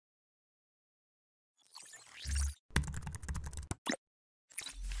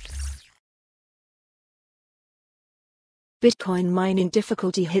Bitcoin mining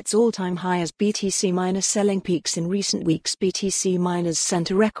difficulty hits all-time high as BTC miners selling peaks in recent weeks. BTC miners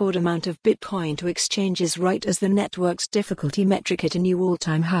sent a record amount of Bitcoin to exchanges right as the network's difficulty metric hit a new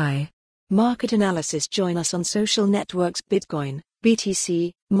all-time high. Market analysis. Join us on social networks. Bitcoin,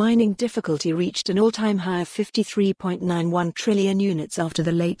 BTC, mining difficulty reached an all-time high of 53.91 trillion units after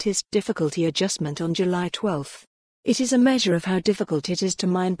the latest difficulty adjustment on July 12. It is a measure of how difficult it is to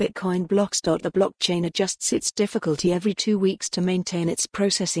mine Bitcoin blocks. The blockchain adjusts its difficulty every 2 weeks to maintain its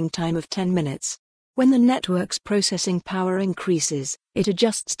processing time of 10 minutes. When the network's processing power increases, it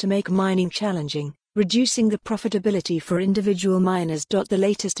adjusts to make mining challenging, reducing the profitability for individual miners. The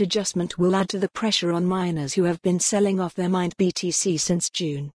latest adjustment will add to the pressure on miners who have been selling off their mined BTC since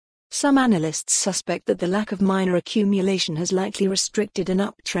June. Some analysts suspect that the lack of miner accumulation has likely restricted an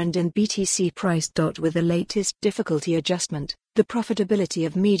uptrend in BTC price. With the latest difficulty adjustment, the profitability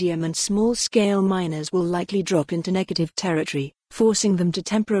of medium and small-scale miners will likely drop into negative territory, forcing them to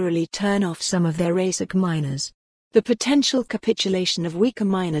temporarily turn off some of their ASIC miners. The potential capitulation of weaker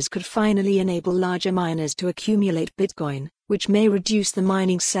miners could finally enable larger miners to accumulate Bitcoin, which may reduce the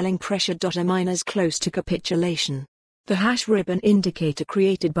mining selling pressure. A miners close to capitulation. The hash ribbon indicator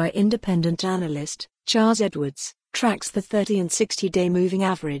created by independent analyst Charles Edwards tracks the 30 and 60-day moving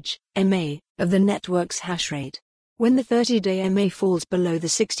average (MA) of the network's hash rate. When the 30-day MA falls below the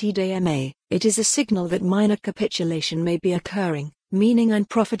 60-day MA, it is a signal that miner capitulation may be occurring, meaning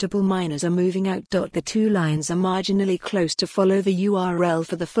unprofitable miners are moving out. The two lines are marginally close to. Follow the URL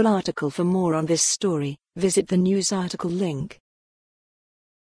for the full article. For more on this story, visit the news article link.